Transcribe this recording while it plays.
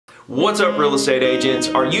What's up, real estate agents?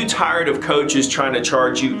 Are you tired of coaches trying to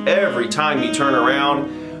charge you every time you turn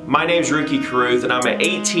around? My name's Carruth and I'm an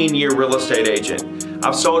 18-year real estate agent.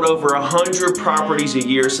 I've sold over 100 properties a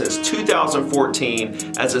year since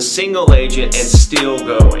 2014 as a single agent and still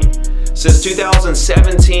going. Since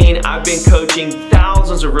 2017, I've been coaching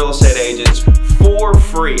thousands of real estate agents for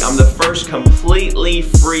free. I'm the first completely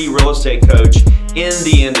free real estate coach in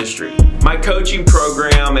the industry. My coaching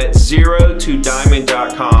program at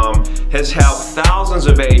ZeroToDiamond.com has helped thousands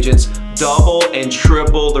of agents double and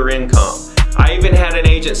triple their income. I even had an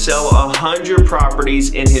agent sell 100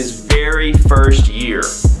 properties in his very first year.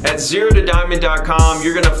 At ZeroToDiamond.com,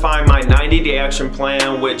 you're gonna find my 90-day action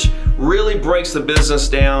plan, which really breaks the business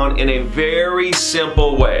down in a very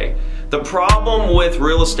simple way. The problem with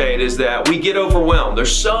real estate is that we get overwhelmed.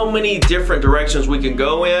 There's so many different directions we can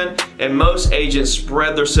go in, and most agents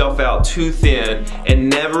spread themselves out too thin and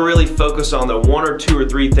never really focus on the one or two or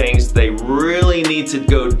three things they really need to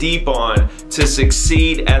go deep on to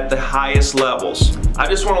succeed at the highest levels. I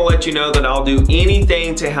just want to let you know that I'll do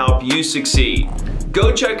anything to help you succeed.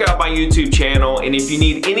 Go check out my YouTube channel, and if you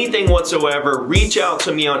need anything whatsoever, reach out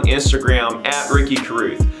to me on Instagram at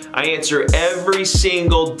Carruth. I answer every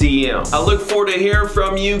single DM. I look forward to hearing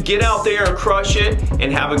from you. Get out there and crush it,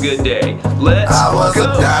 and have a good day. Let's go. I was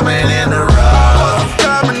a diamond in the rough.